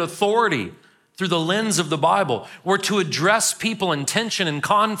 We're to look at authority through the lens of the Bible. We're to address people in tension and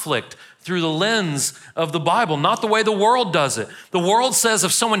conflict through the lens of the Bible, not the way the world does it. The world says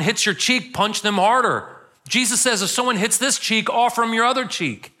if someone hits your cheek, punch them harder. Jesus says if someone hits this cheek, offer them your other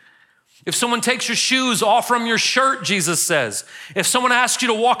cheek. If someone takes your shoes, offer them your shirt, Jesus says. If someone asks you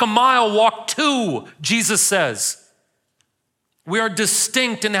to walk a mile, walk 2, Jesus says. We are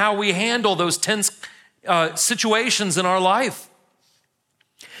distinct in how we handle those tense situations in our life.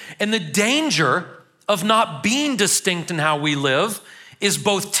 And the danger of not being distinct in how we live is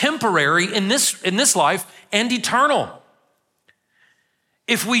both temporary in this life and eternal.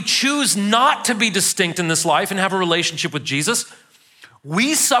 If we choose not to be distinct in this life and have a relationship with Jesus,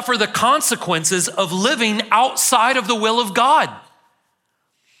 we suffer the consequences of living outside of the will of God.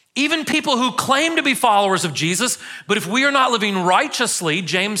 Even people who claim to be followers of Jesus, but if we are not living righteously,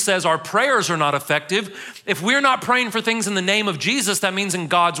 James says our prayers are not effective. If we're not praying for things in the name of Jesus, that means in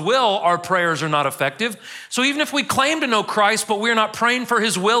God's will, our prayers are not effective. So even if we claim to know Christ, but we're not praying for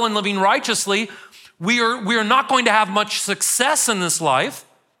his will and living righteously, we are not going to have much success in this life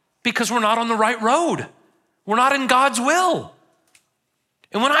because we're not on the right road. We're not in God's will.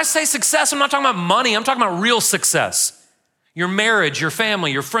 And when I say success, I'm not talking about money. I'm talking about real success. Your marriage, your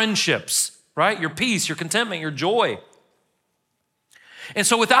family, your friendships, right? Your peace, your contentment, your joy. And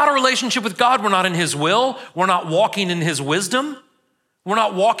so without a relationship with God, we're not in his will. We're not walking in his wisdom. We're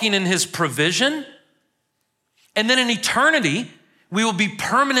not walking in his provision. And then in eternity, we will be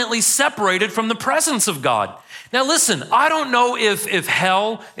permanently separated from the presence of God. Now listen, I don't know if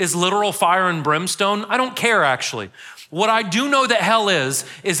hell is literal fire and brimstone. I don't care actually. What I do know that hell is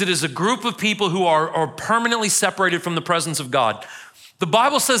it is a group of people who are permanently separated from the presence of God. The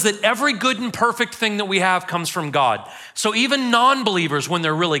Bible says that every good and perfect thing that we have comes from God. So even non-believers, when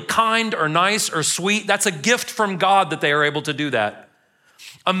they're really kind or nice or sweet, that's a gift from God that they are able to do that.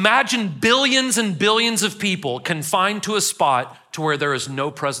 Imagine billions and billions of people confined to a spot to where there is no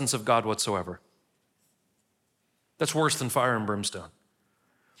presence of God whatsoever. That's worse than fire and brimstone.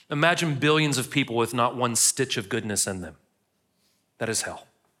 Imagine billions of people with not one stitch of goodness in them. That is hell.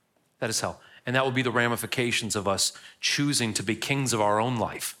 That is hell. And that will be the ramifications of us choosing to be kings of our own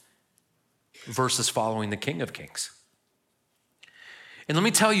life versus following the King of Kings. And let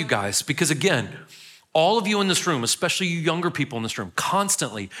me tell you guys, because again, all of you in this room, especially you younger people in this room,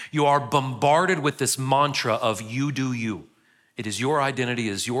 constantly, you are bombarded with this mantra of you do you. It is your identity,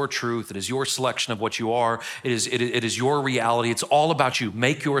 it is your truth, it is your selection of what you are, it is your reality, it's all about you.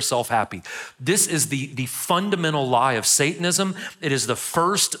 Make yourself happy. This is the fundamental lie of Satanism. It is the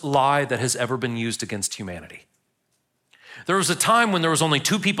first lie that has ever been used against humanity. There was a time when there was only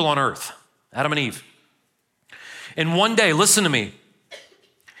two people on earth, Adam and Eve. And one day, listen to me,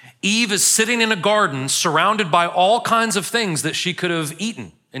 Eve is sitting in a garden surrounded by all kinds of things that she could have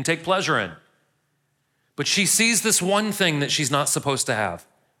eaten and take pleasure in. But she sees this one thing that she's not supposed to have.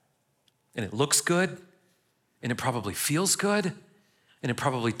 And it looks good, and it probably feels good, and it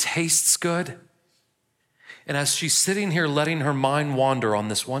probably tastes good. And as she's sitting here letting her mind wander on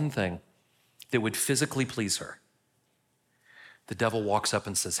this one thing that would physically please her, the devil walks up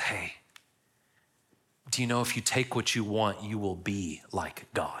and says, hey, do you know if you take what you want, you will be like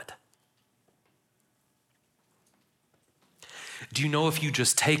God? Do you know if you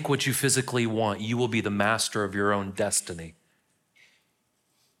just take what you physically want, you will be the master of your own destiny?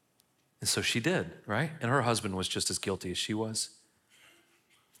 And so she did, right? And her husband was just as guilty as she was.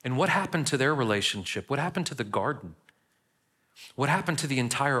 And what happened to their relationship? What happened to the garden? What happened to the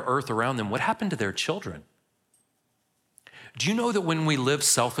entire earth around them? What happened to their children? Do you know that when we live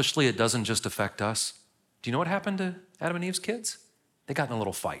selfishly, it doesn't just affect us? Do you know what happened to Adam and Eve's kids? They got in a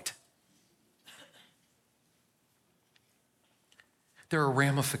little fight. There are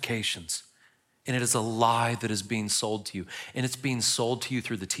ramifications, and it is a lie that is being sold to you. And it's being sold to you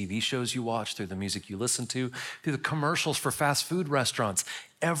through the TV shows you watch, through the music you listen to, through the commercials for fast food restaurants.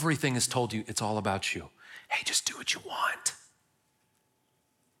 Everything is told you it's all about you. Hey, just do what you want.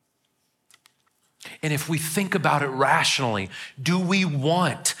 And if we think about it rationally, do we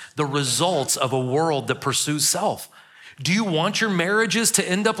want the results of a world that pursues self? Do you want your marriages to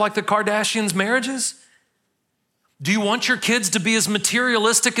end up like the Kardashians' marriages? Do you want your kids to be as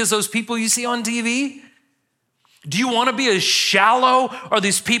materialistic as those people you see on TV? Do you want to be as shallow are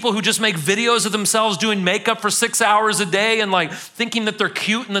these people who just make videos of themselves doing makeup for 6 hours a day and like thinking that they're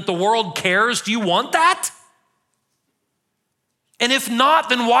cute and that the world cares? Do you want that? And if not,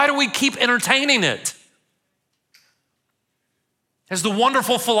 then why do we keep entertaining it? As the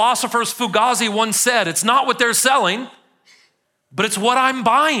wonderful philosophers Fugazi once said, it's not what they're selling, but it's what I'm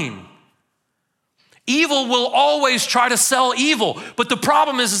buying. Evil will always try to sell evil, but the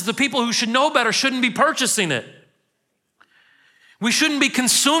problem is the people who should know better shouldn't be purchasing it. We shouldn't be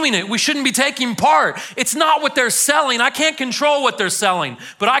consuming it. We shouldn't be taking part. It's not what they're selling. I can't control what they're selling,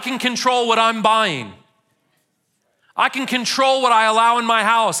 but I can control what I'm buying. I can control what I allow in my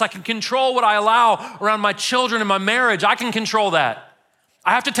house. I can control what I allow around my children and my marriage. I can control that.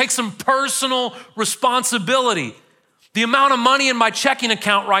 I have to take some personal responsibility. The amount of money in my checking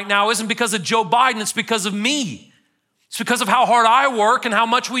account right now isn't because of Joe Biden, it's because of me. It's because of how hard I work and how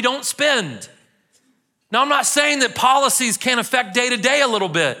much we don't spend. Now, I'm not saying that policies can't affect day to day a little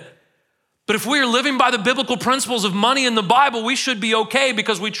bit, but if we are living by the biblical principles of money in the Bible, we should be okay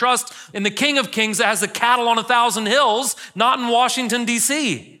because we trust in the King of Kings that has the cattle on 1,000 hills, not in Washington,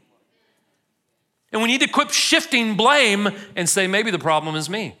 D.C. And we need to quit shifting blame and say, maybe the problem is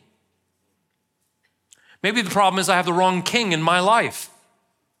me. Maybe the problem is I have the wrong king in my life.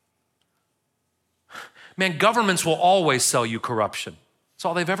 Man, governments will always sell you corruption. It's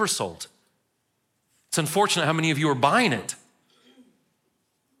all they've ever sold. It's unfortunate how many of you are buying it.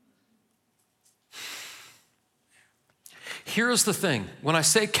 Here's the thing. When I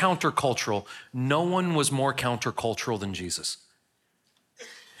say countercultural, no one was more countercultural than Jesus.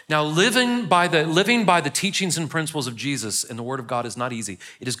 Now, living by the teachings and principles of Jesus and the Word of God is not easy.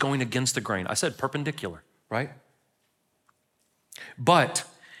 It is going against the grain. I said perpendicular, right? But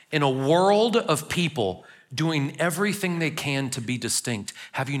in a world of people doing everything they can to be distinct,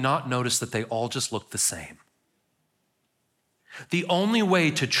 have you not noticed that they all just look the same? The only way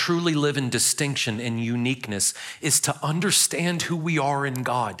to truly live in distinction and uniqueness is to understand who we are in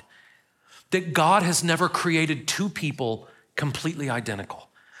God. That God has never created two people completely identical.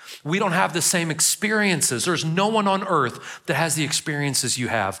 We don't have the same experiences. There's no one on earth that has the experiences you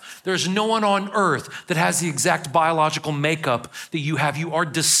have. There's no one on earth that has the exact biological makeup that you have. You are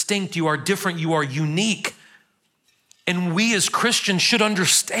distinct, you are different, you are unique. And we as Christians should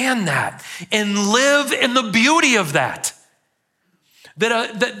understand that and live in the beauty of that.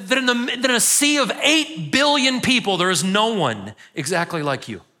 That in a sea of 8 billion people, there is no one exactly like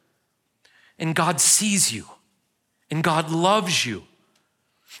you. And God sees you, and God loves you.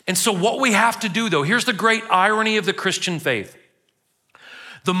 And so what we have to do, though, here's the great irony of the Christian faith.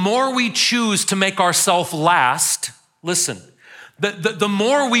 The more we choose to make ourselves last, listen, the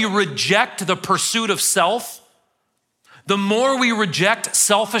more we reject the pursuit of self, the more we reject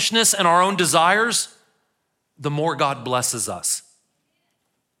selfishness and our own desires, the more God blesses us.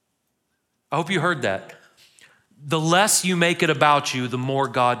 I hope you heard that. The less you make it about you, the more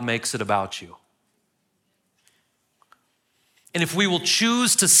God makes it about you. And if we will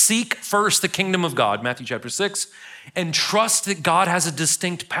choose to seek first the kingdom of God, Matthew chapter 6, and trust that God has a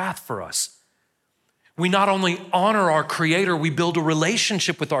distinct path for us, we not only honor our Creator, we build a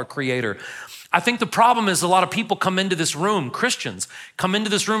relationship with our Creator. I think the problem is a lot of people come into this room, Christians, come into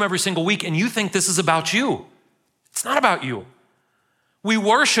this room every single week, and you think this is about you. It's not about you. We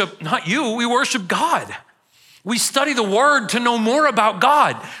worship, not you, we worship God. We study the word to know more about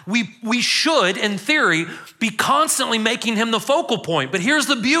God. We should, in theory, be constantly making him the focal point. But here's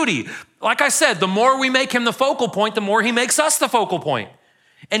the beauty. Like I said, the more we make him the focal point, the more he makes us the focal point.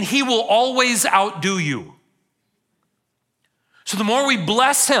 And he will always outdo you. So the more we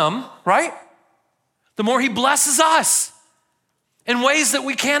bless him, right? The more he blesses us in ways that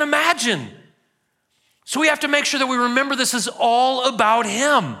we can't imagine. So we have to make sure that we remember this is all about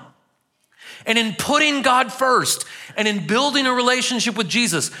him. And in putting God first and in building a relationship with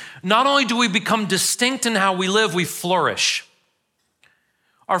Jesus, not only do we become distinct in how we live, we flourish.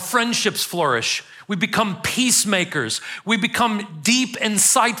 Our friendships flourish. We become peacemakers. We become deep,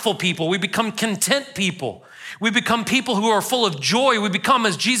 insightful people. We become content people. We become people who are full of joy. We become,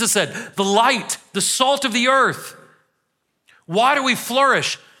 as Jesus said, the light, the salt of the earth. Why do we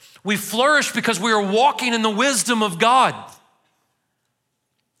flourish? We flourish because we are walking in the wisdom of God. I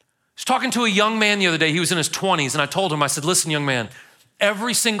was talking to a young man the other day. He was in his 20s, and I told him, I said, listen, young man,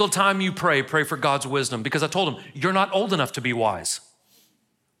 every single time you pray for God's wisdom, because I told him, you're not old enough to be wise.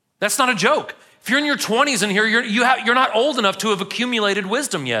 That's not a joke. If you're in your 20s and here, you're not old enough to have accumulated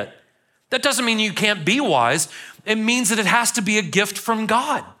wisdom yet. That doesn't mean you can't be wise. It means that it has to be a gift from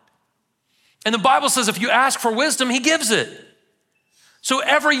God. And the Bible says if you ask for wisdom, he gives it. So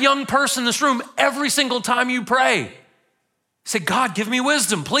every young person in this room, every single time you pray, say, God, give me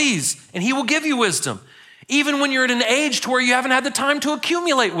wisdom, please. And he will give you wisdom. Even when you're at an age to where you haven't had the time to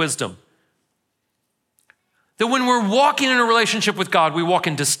accumulate wisdom. That when we're walking in a relationship with God, we walk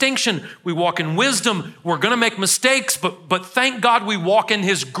in distinction, we walk in wisdom. We're gonna make mistakes, but thank God we walk in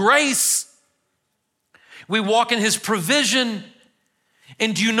his grace. We walk in his provision.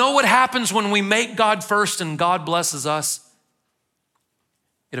 And do you know what happens when we make God first and God blesses us?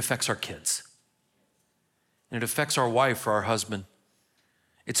 It affects our kids. And it affects our wife or our husband.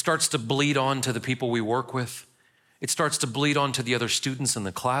 It starts to bleed on to the people we work with. It starts to bleed on to the other students in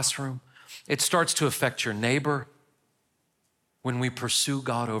the classroom. It starts to affect your neighbor when we pursue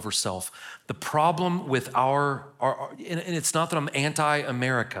God over self. The problem with and it's not that I'm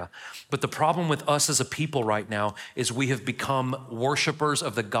anti-America, but the problem with us as a people right now is we have become worshipers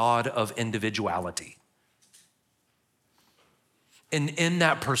of the God of individuality. And in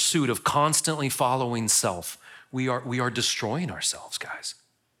that pursuit of constantly following self, we are destroying ourselves, guys,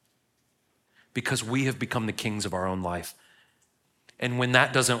 because we have become the kings of our own life. And when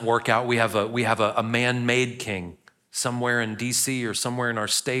that doesn't work out, we have a man-made king somewhere in DC or somewhere in our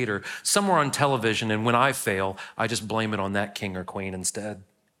state or somewhere on television. And when I fail, I just blame it on that king or queen instead.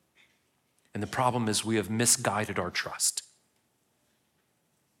 And the problem is we have misguided our trust.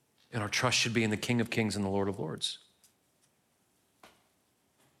 And our trust should be in the King of Kings and the Lord of Lords.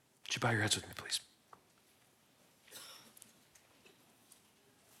 Would you bow your heads with me, please?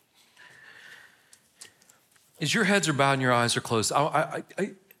 As your heads are bowed and your eyes are closed, I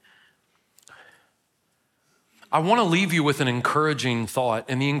want to leave you with an encouraging thought.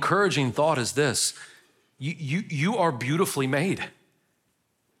 And the encouraging thought is this: you are beautifully made.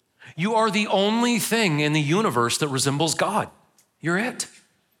 You are the only thing in the universe that resembles God. You're it.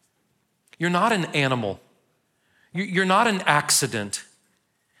 You're not an animal. You're not an accident.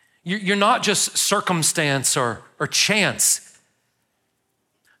 You're not just circumstance or chance.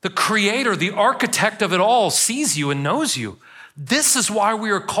 The creator, the architect of it all sees you and knows you. This is why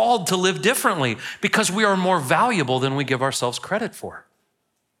we are called to live differently, because we are more valuable than we give ourselves credit for.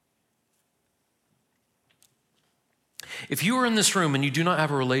 If you are in this room and you do not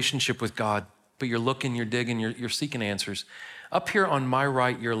have a relationship with God, but you're looking, you're digging, you're seeking answers, up here on my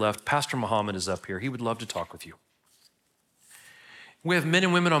right, your left, Pastor Muhammad is up here. He would love to talk with you. We have men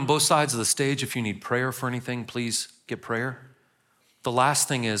and women on both sides of the stage. If you need prayer for anything, please get prayer. The last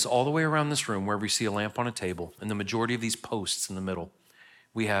thing is, all the way around this room, where we see a lamp on a table, and the majority of these posts in the middle,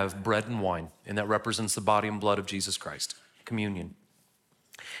 we have bread and wine, and that represents the body and blood of Jesus Christ, communion.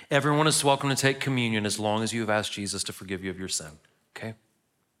 Everyone is welcome to take communion as long as you have asked Jesus to forgive you of your sin, okay?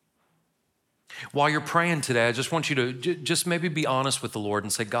 While you're praying today, I just want you to just maybe be honest with the Lord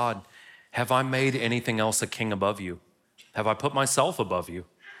and say, God, have I made anything else a king above you? Have I put myself above you?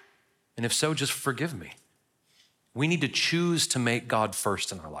 And if so, just forgive me. We need to choose to make God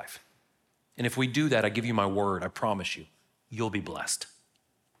first in our life. And if we do that, I give you my word, I promise you, you'll be blessed.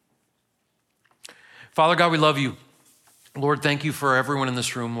 Father God, we love you. Lord, thank you for everyone in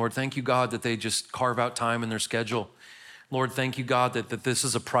this room. Lord, thank you, God, that they just carve out time in their schedule. Lord, thank you, God, that this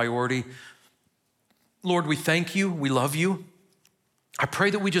is a priority. Lord, we thank you. We love you. I pray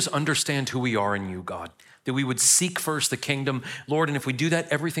that we just understand who we are in you, God, that we would seek first the kingdom. Lord, and if we do that,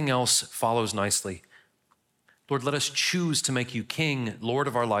 everything else follows nicely. Lord, let us choose to make you King, Lord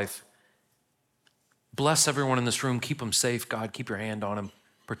of our life. Bless everyone in this room. Keep them safe, God. Keep your hand on them.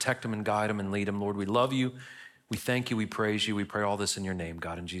 Protect them and guide them and lead them. Lord, we love you. We thank you. We praise you. We pray all this in your name,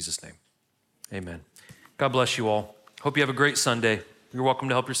 God, in Jesus' name. Amen. God bless you all. Hope you have a great Sunday. You're welcome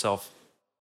to help yourself.